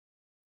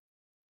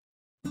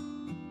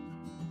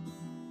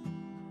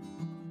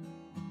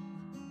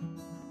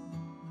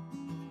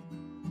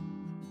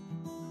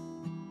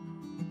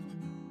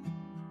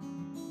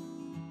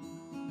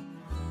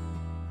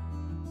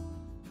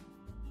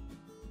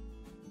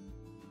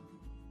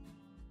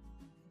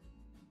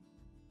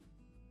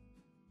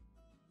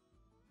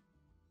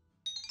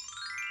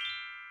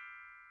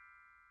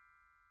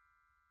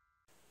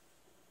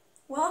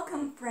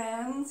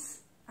friends,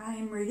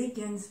 I'm Rita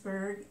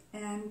Ginsberg,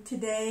 and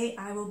today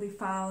I will be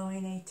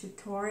following a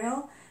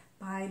tutorial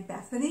by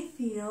Bethany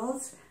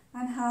Fields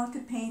on how to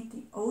paint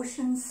the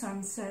ocean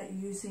sunset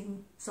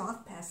using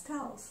soft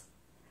pastels.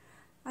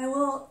 I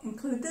will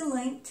include the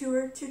link to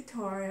her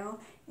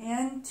tutorial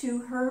and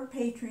to her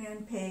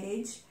Patreon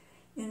page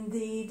in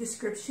the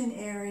description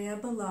area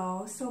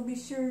below, so be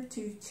sure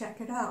to check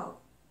it out.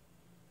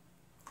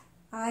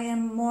 I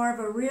am more of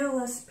a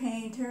realist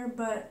painter,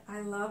 but I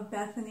love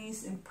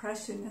Bethany's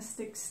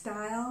impressionistic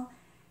style,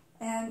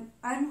 and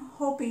I'm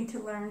hoping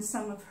to learn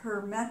some of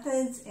her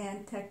methods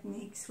and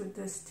techniques with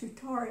this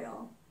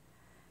tutorial.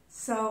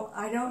 So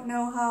I don't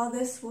know how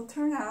this will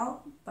turn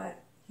out,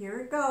 but here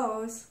it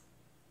goes.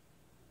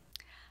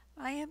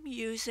 I am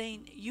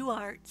using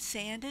Uart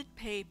sanded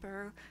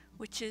paper,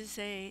 which is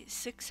a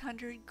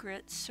 600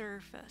 grit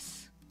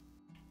surface.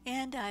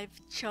 And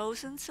I've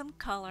chosen some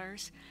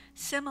colors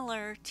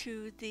similar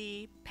to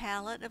the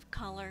palette of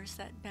colors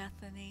that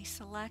Bethany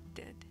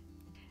selected.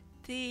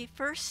 The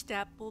first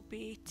step will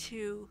be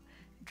to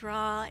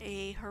draw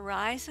a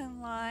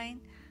horizon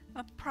line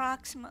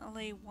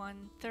approximately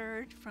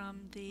 1/3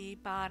 from the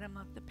bottom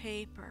of the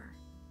paper.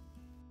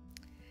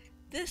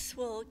 This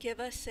will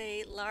give us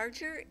a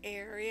larger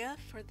area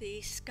for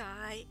the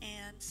sky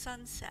and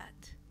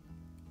sunset.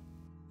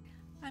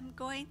 I'm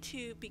going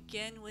to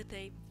begin with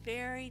a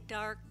very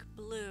dark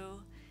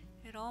blue.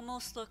 It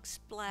almost looks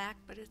black,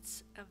 but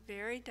it's a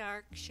very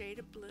dark shade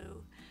of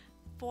blue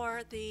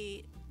for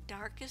the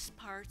darkest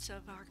parts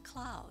of our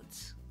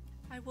clouds.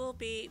 I will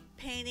be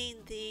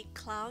painting the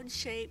cloud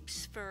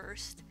shapes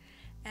first,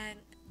 and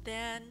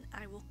then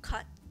I will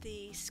cut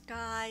the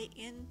sky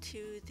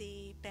into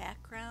the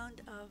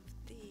background of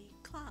the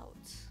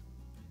clouds.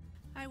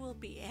 I will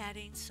be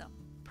adding some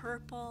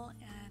purple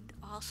and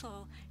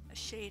also a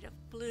shade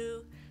of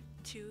blue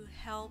to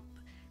help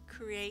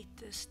create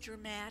this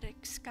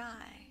dramatic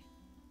sky.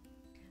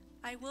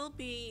 I will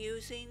be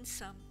using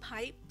some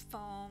pipe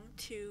foam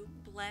to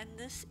blend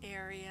this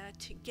area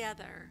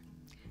together.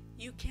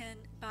 You can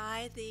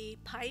buy the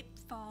pipe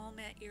foam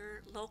at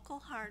your local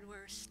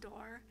hardware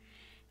store,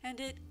 and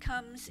it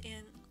comes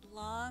in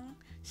long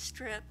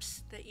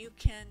strips that you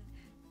can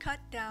cut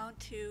down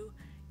to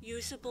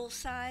usable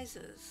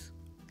sizes.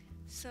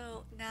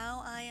 So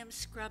now I am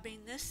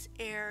scrubbing this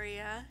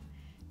area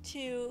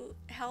to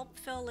help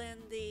fill in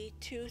the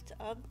tooth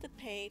of the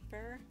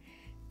paper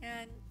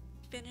and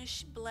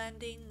finish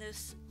blending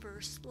this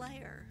first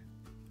layer.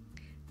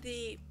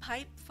 The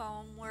pipe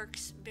foam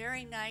works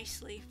very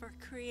nicely for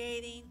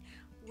creating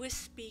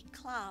wispy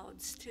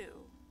clouds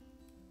too.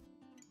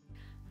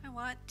 I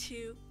want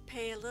to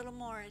pay a little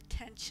more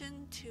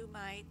attention to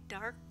my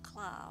dark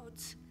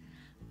clouds.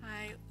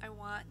 I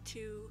want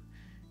to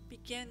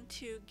begin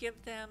to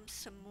give them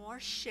some more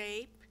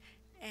shape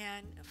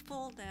and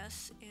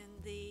fullness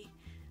in the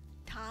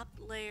top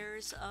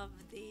layers of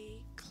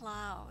the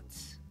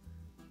clouds.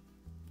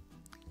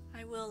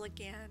 I will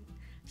again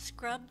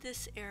scrub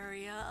this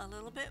area a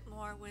little bit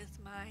more with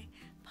my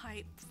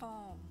pipe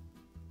foam.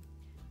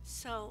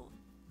 So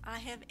I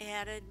have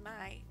added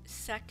my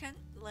second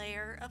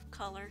layer of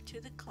color to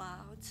the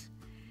clouds,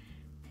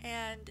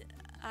 and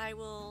I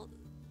will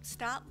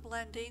stop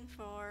blending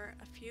for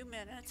a few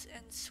minutes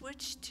and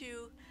switch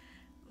to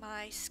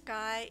my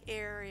sky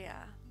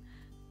area.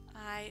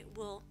 I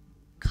will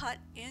cut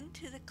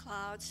into the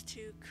clouds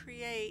to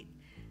create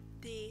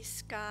the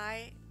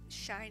sky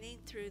shining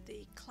through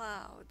the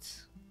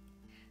clouds.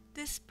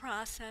 This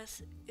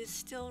process is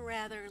still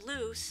rather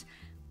loose,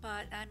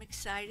 but I'm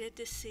excited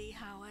to see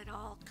how it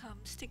all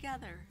comes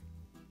together.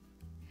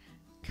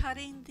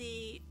 Cutting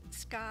the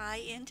sky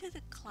into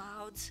the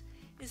clouds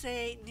is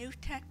a new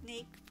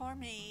technique for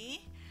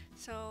me,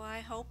 so I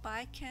hope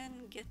I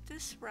can get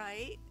this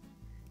right.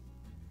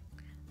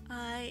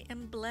 I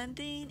am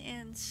blending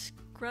and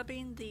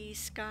scrubbing the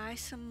sky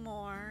some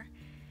more,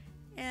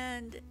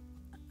 and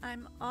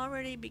I'm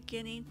already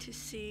beginning to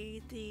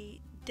see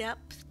the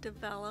depth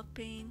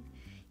developing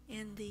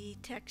in the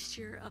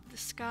texture of the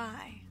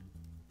sky.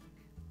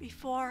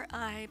 Before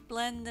I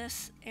blend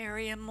this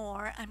area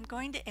more, I'm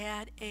going to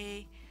add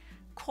a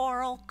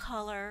coral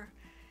color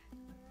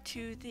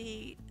to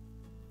the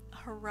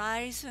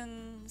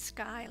horizon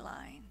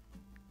skyline,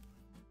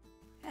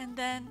 and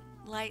then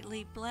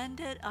lightly blend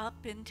it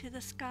up into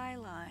the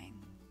skyline.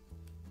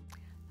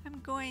 I'm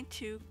going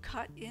to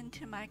cut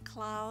into my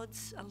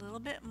clouds a little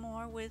bit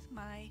more with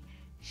my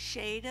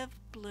shade of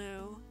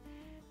blue,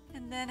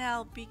 and then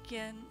I'll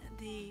begin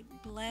the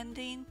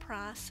blending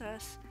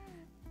process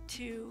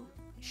to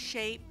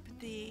shape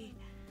the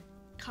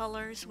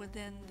colors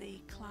within the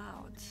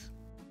clouds.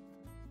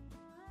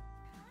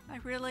 I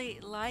really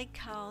like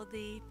how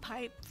the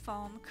pipe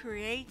foam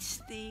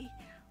creates the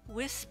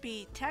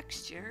wispy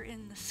texture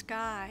in the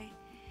sky.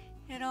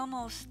 It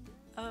almost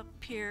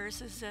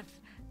appears as if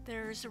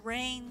there's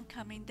rain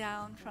coming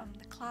down from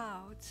the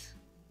clouds.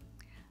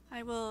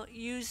 I will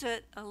use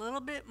it a little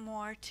bit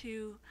more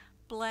to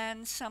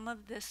blend some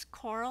of this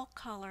coral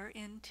color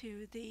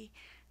into the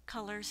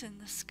colors in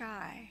the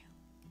sky.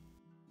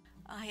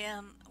 I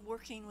am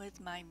working with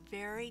my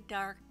very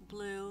dark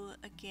blue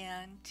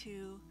again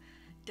to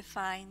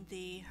define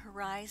the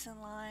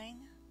horizon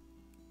line.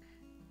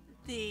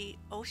 The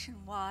ocean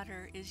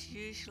water is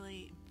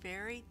usually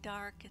very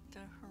dark at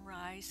the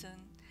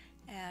horizon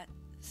at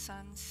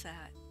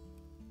sunset,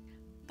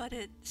 but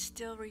it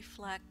still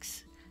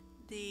reflects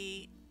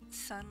the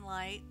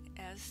sunlight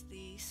as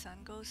the sun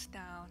goes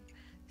down,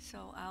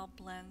 so I'll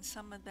blend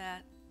some of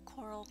that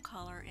coral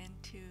color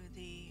into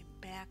the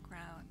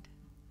background.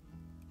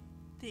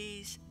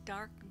 These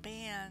dark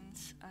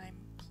bands I'm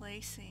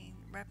placing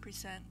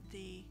represent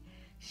the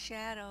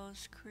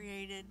shadows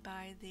created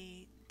by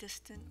the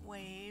distant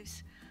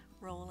waves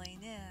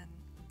rolling in.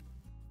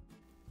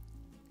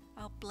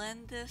 I'll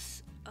blend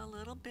this a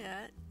little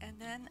bit, and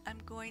then I'm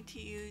going to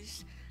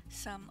use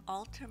some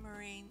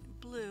ultramarine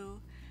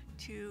blue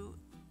to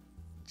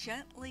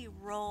gently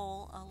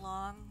roll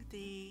along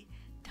the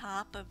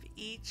top of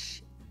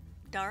each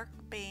dark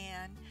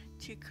band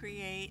to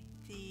create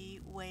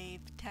the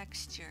wave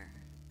texture.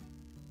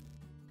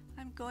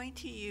 I'm going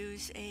to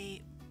use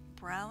a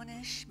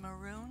brownish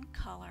maroon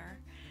color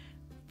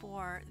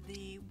for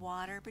the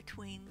water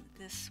between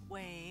this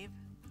wave.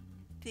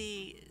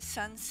 The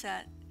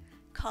sunset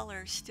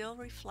colors still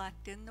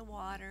reflect in the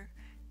water,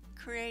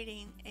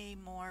 creating a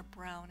more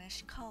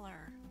brownish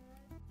color.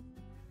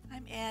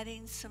 I'm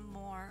adding some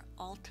more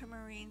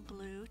ultramarine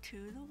blue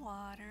to the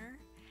water,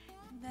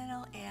 and then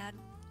I'll add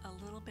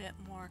a little bit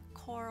more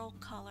coral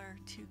color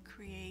to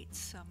create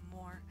some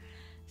more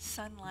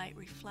sunlight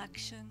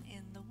reflection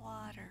in the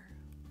water.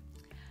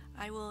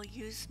 I will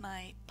use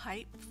my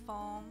pipe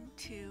foam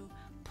to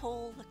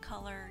pull the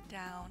color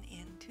down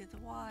into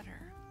the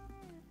water.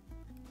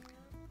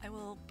 I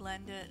will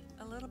blend it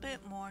a little bit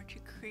more to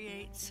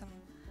create some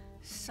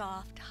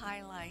soft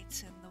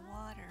highlights in the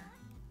water.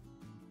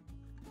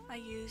 I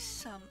use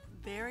some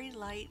very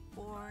light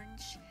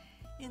orange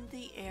in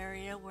the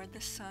area where the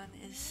sun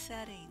is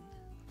setting.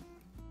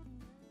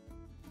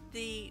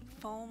 The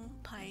foam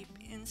pipe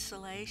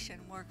insulation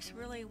works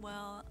really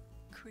well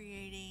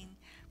creating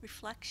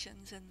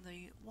reflections in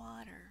the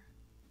water.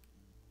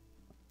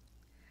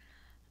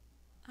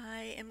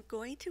 I am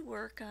going to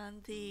work on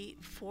the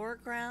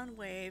foreground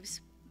waves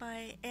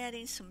by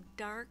adding some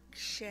dark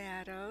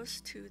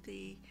shadows to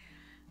the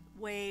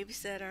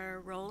waves that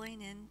are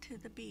rolling into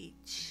the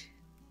beach.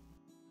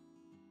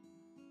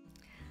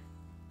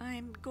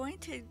 I'm going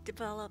to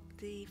develop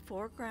the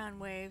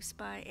foreground waves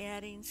by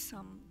adding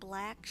some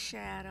black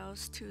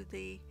shadows to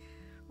the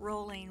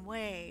rolling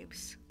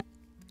waves.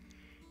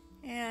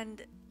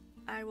 And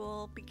I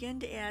will begin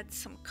to add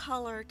some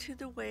color to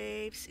the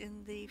waves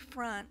in the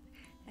front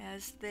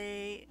as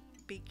they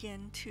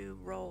begin to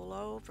roll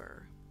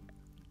over.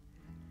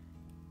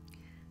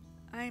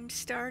 I'm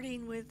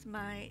starting with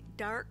my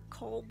dark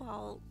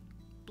cobalt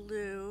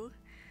blue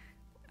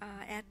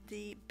at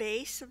the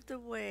base of the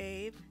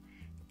wave,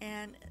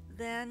 and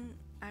then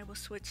I will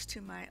switch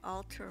to my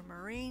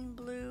ultramarine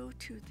blue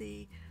to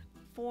the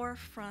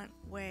forefront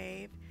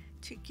wave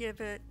to give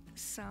it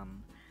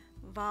some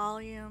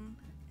volume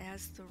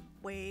as the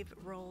wave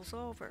rolls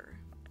over.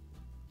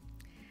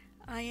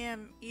 I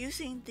am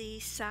using the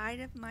side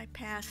of my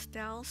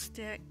pastel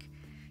stick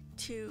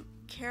to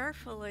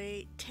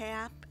carefully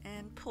tap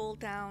and pull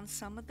down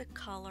some of the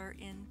color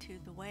into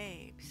the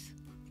waves.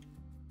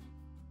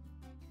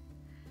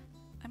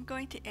 I'm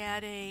going to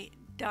add a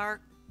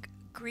dark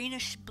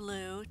greenish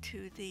blue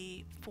to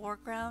the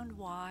foreground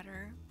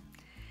water,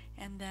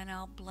 and then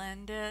I'll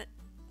blend it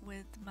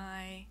with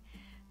my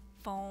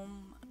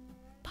foam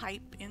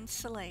pipe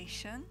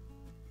insulation.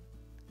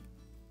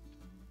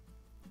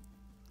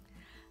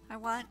 I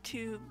want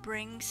to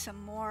bring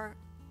some more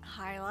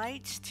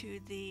highlights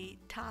to the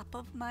top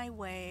of my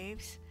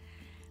waves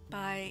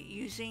by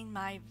using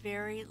my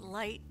very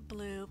light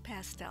blue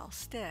pastel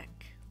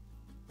stick.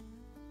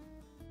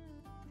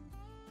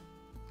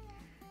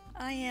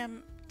 I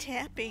am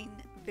tapping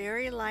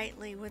very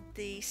lightly with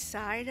the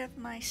side of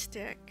my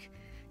stick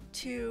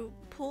to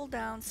pull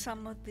down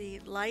some of the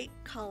light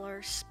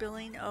color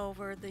spilling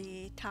over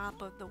the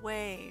top of the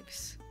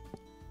waves.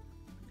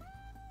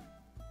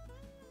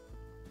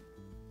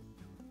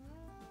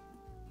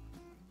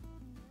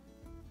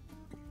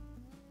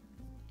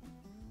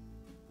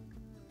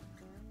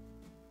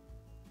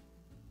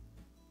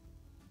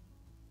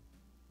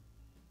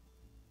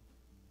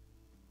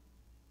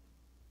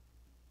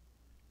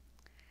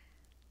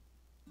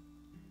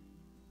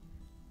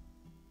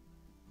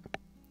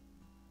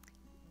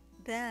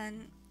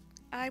 Then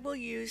I will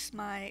use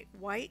my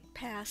white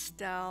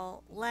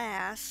pastel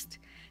last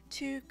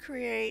to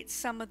create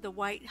some of the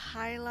white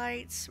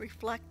highlights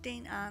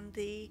reflecting on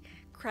the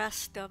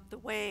crest of the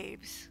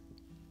waves.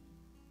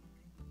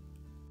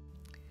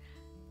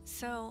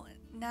 So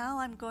now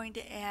I'm going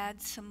to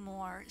add some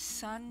more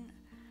sun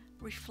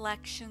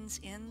reflections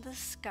in the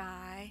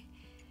sky,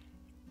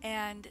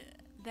 and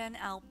then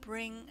I'll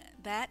bring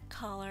that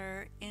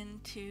color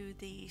into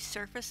the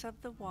surface of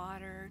the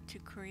water to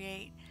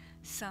create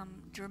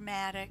some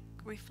dramatic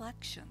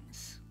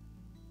reflections.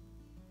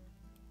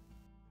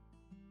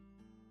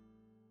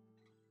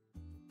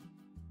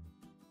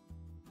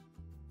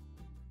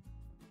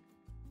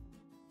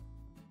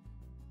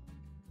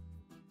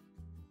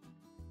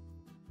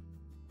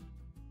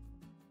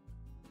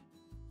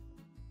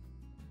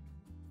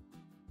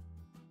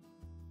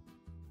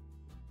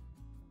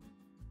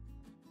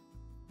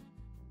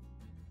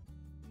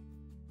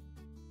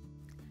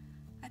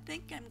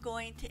 think I'm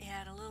going to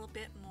add a little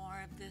bit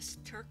more of this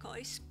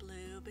turquoise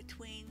blue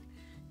between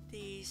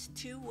these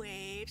two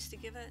waves to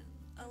give it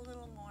a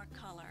little more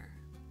color.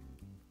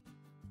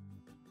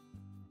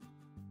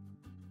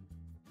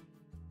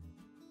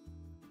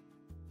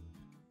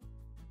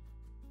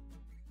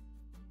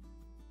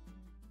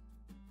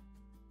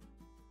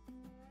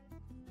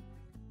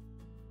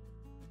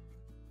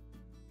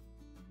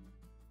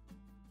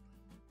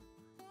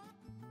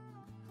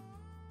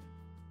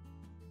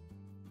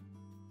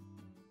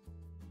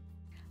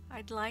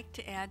 I'd like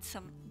to add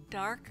some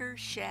darker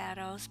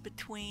shadows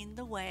between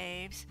the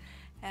waves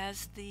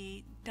as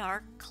the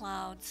dark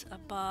clouds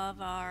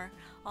above are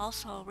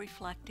also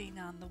reflecting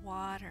on the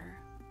water.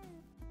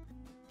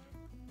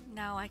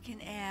 Now I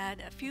can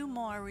add a few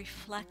more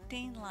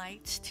reflecting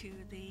lights to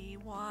the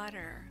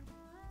water.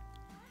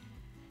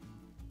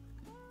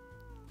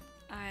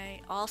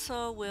 I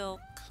also will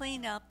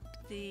clean up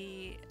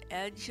the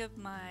edge of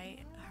my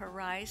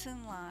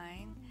horizon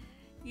line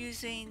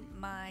using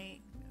my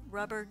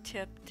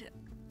rubber-tipped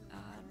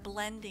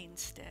blending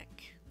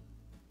stick.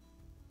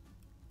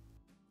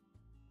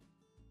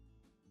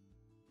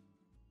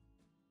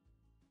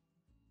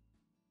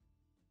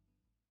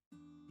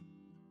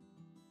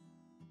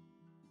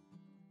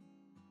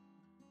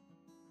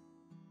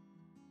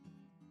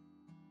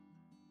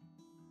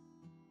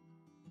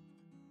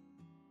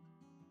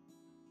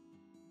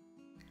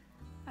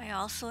 I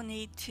also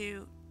need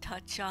to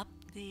touch up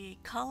the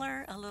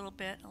color a little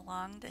bit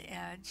along the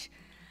edge,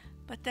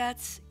 but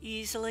that's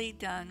easily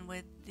done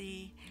with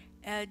the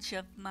edge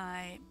of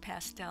my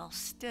pastel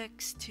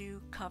sticks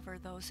to cover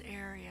those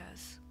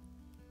areas.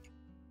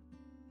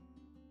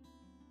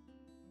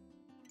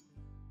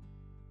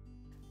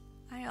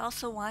 I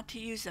also want to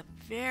use a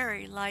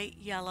very light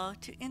yellow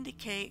to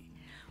indicate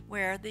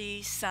where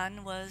the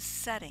sun was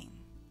setting.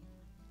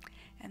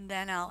 And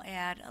then I'll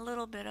add a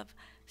little bit of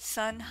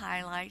sun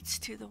highlights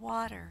to the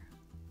water.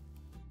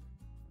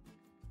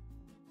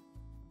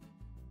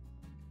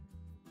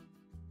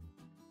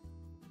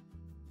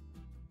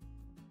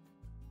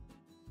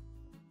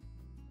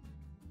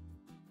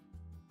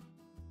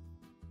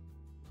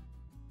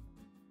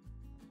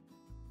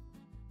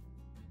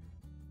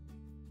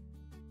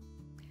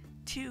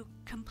 To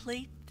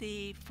complete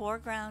the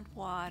foreground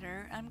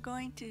water, I'm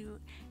going to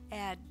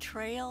add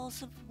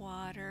trails of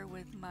water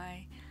with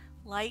my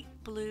light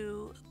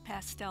blue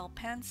pastel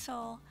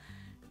pencil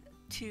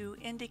to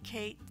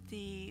indicate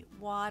the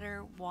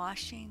water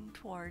washing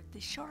toward the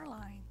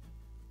shoreline.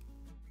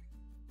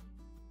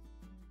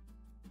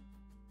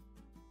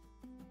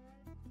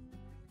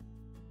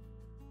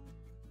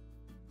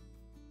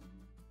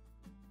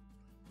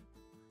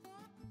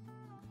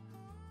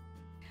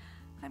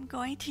 I'm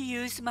going to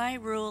use my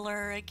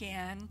ruler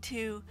again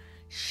to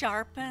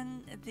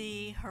sharpen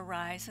the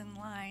horizon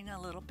line a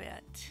little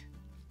bit.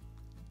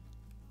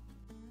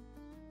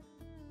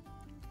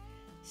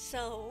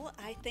 So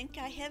I think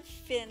I have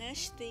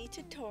finished the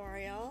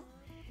tutorial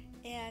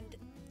and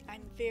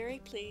I'm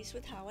very pleased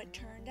with how it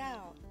turned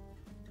out.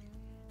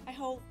 I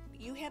hope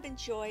you have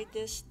enjoyed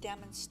this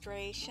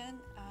demonstration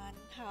on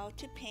how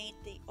to paint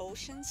the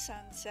ocean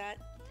sunset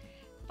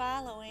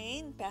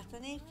following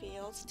Bethany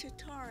Fields'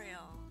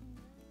 tutorial.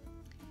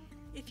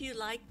 If you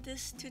liked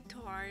this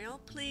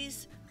tutorial,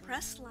 please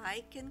press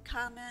like and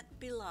comment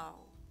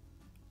below.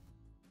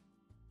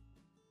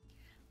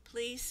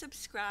 Please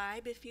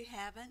subscribe if you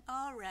haven't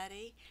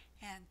already,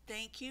 and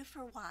thank you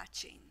for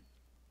watching.